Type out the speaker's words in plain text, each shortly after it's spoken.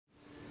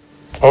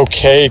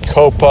Okay,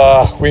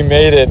 Copa, we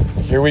made it.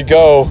 Here we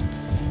go.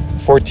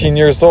 14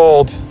 years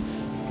old.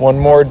 One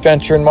more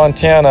adventure in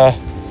Montana.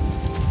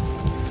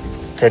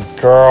 Good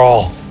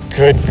girl.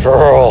 Good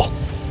girl.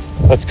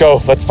 Let's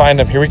go. Let's find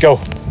him. Here we go.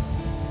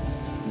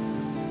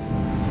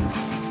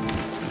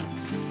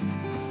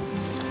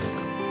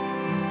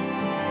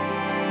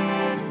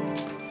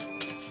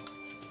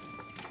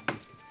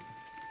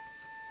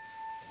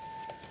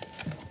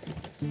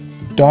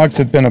 Dogs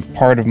have been a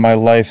part of my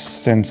life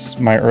since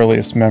my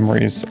earliest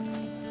memories,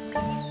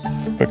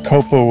 but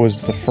Copa was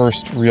the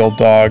first real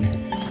dog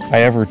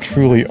I ever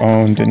truly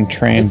owned and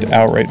trained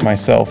outright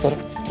myself.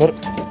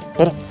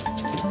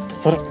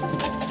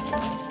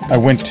 I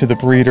went to the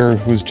breeder,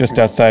 who was just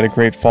outside of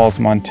Great Falls,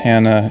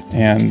 Montana,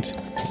 and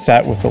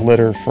sat with the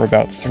litter for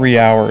about 3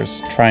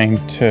 hours trying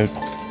to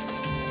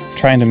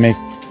make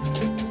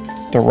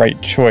the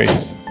right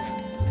choice.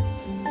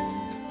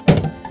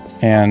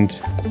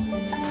 And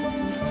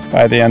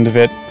by the end of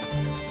it,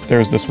 there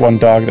was this one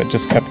dog that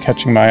just kept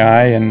catching my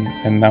eye,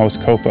 and that was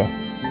Copa.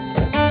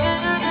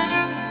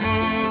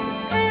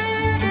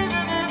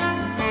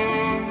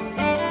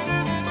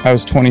 I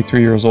was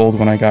 23 years old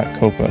when I got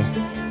Copa.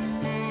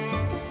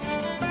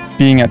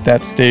 Being at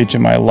that stage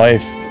in my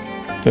life,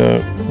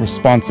 the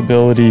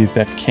responsibility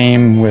that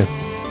came with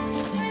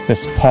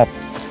this pup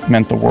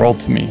meant the world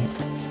to me.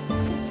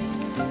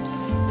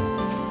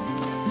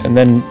 And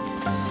then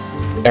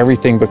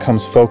everything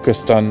becomes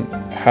focused on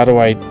how do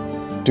I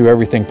do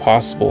everything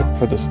possible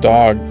for this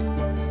dog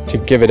to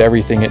give it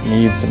everything it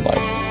needs in life.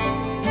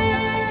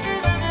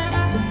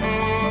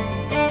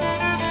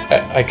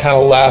 I kind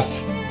of laugh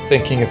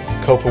thinking if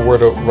Copa were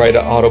to write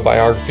an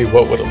autobiography,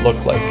 what would it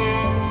look like?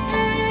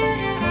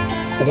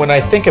 When I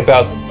think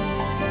about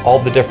all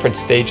the different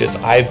stages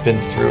I've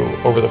been through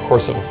over the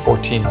course of a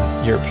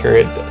 14-year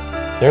period,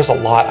 there's a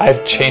lot.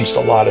 I've changed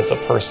a lot as a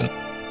person.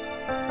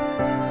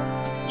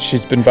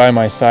 She's been by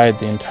my side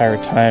the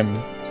entire time.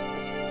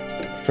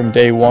 From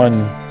day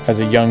one, as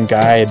a young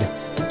guide,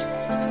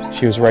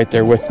 she was right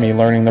there with me,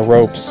 learning the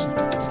ropes,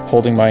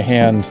 holding my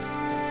hand,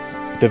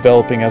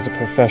 developing as a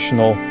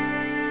professional,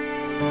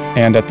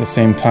 and at the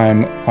same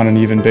time, on an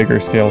even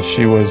bigger scale,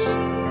 she was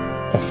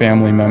a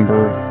family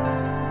member.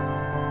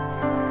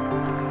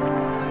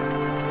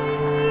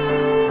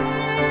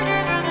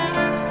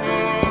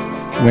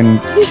 When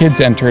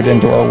kids entered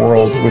into our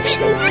world, which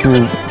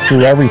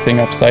threw everything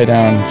upside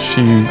down,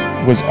 she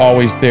was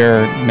always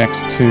there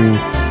next to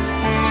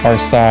our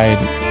side,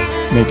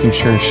 making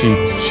sure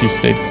she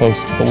stayed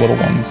close to the little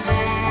ones.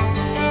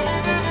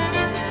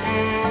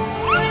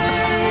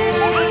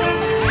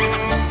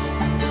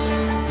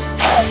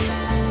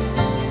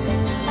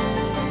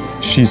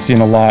 She's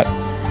seen a lot.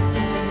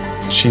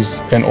 She's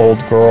an old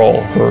girl.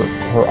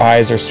 Her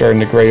eyes are starting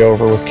to gray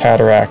over with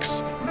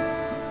cataracts.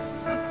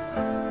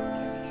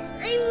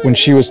 When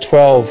she was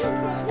 12,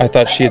 I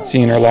thought she had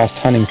seen her last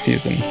hunting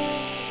season.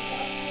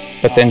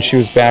 But then she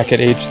was back at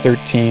age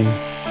 13.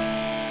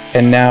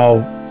 And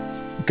now,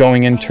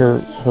 going into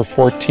her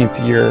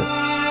 14th year,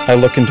 I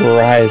look into her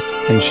eyes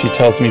and she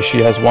tells me she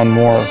has one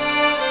more.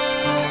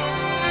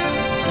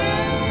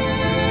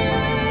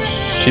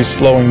 She's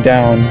slowing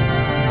down,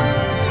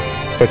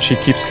 but she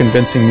keeps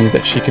convincing me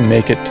that she can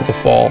make it to the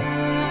fall.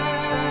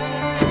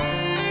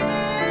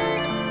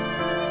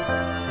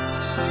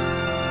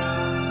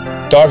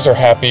 Dogs are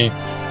happy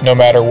no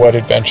matter what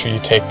adventure you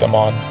take them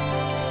on.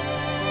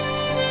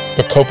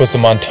 But Copa's a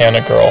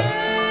Montana girl.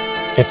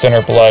 It's in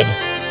her blood.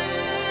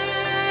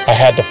 I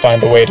had to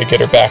find a way to get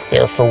her back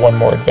there for one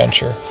more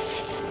adventure.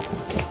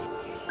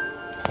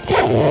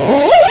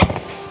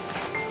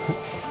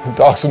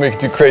 Dogs will make you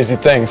do crazy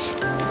things.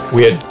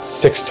 We had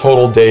 6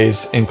 total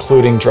days,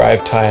 including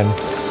drive time.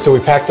 So we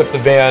packed up the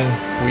van,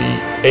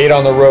 we ate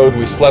on the road,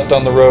 we slept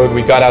on the road,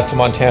 we got out to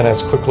Montana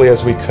as quickly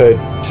as we could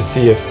to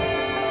see if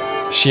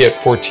she,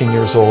 at 14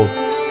 years old,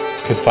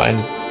 could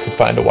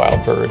find a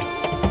wild bird.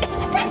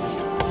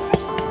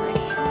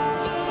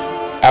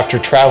 After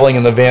traveling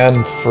in the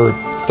van for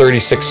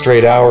 36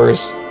 straight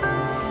hours,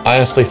 I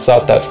honestly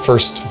thought that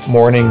first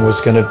morning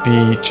was going to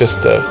be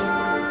just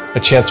a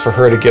chance for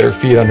her to get her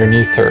feet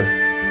underneath her.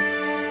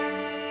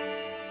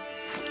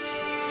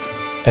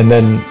 And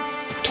then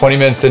 20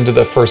 minutes into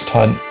the first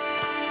hunt,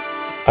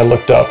 I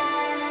looked up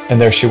and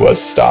there she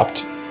was,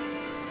 stopped.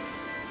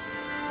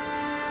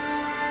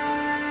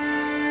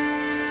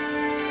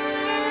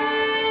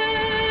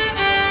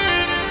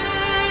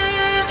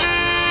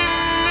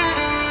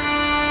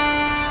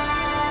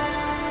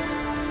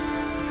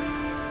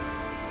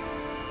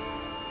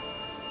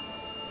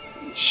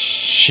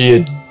 She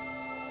had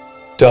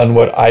done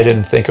what I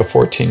didn't think a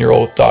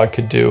 14-year-old dog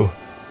could do.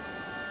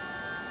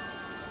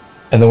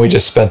 And then we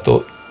just spent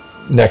the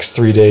next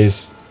 3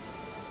 days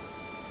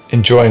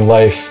enjoying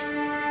life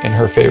in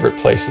her favorite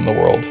place in the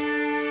world.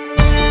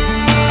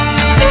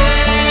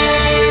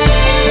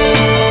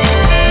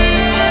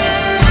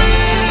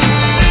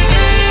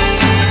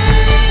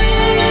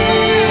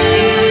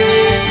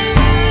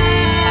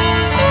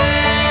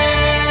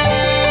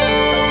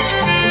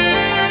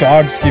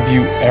 Dogs give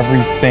you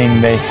everything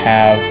they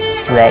have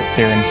throughout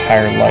their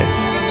entire life,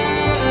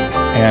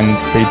 and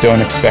they don't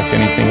expect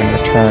anything in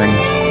return,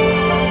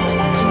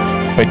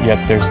 but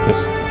yet there's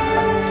this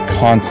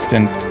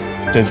constant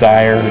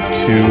desire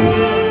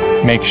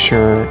to make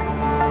sure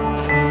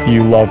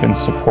you love and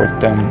support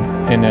them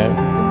in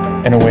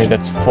a way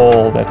that's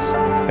full, that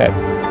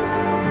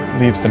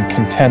leaves them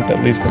content,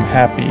 that leaves them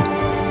happy.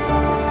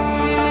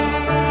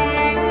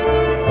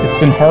 It's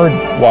been hard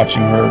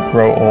watching her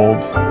grow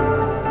old.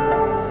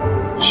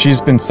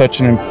 She's been such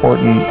an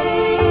important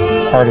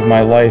part of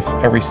my life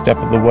every step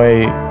of the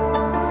way.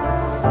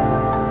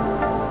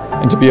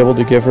 And to be able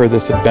to give her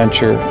this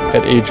adventure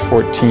at age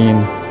 14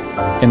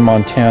 in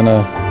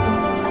Montana,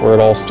 where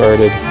it all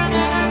started,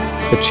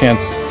 the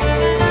chance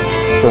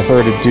for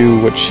her to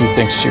do what she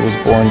thinks she was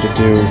born to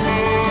do,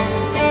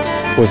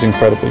 was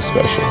incredibly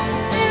special.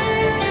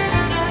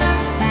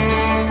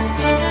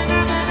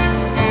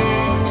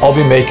 I'll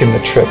be making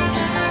the trip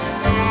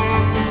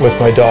with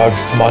my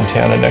dogs to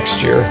Montana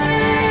next year.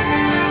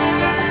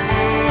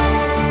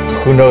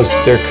 Who knows,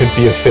 there could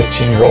be a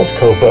 15-year-old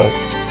Copa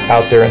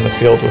out there in the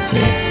field with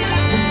me.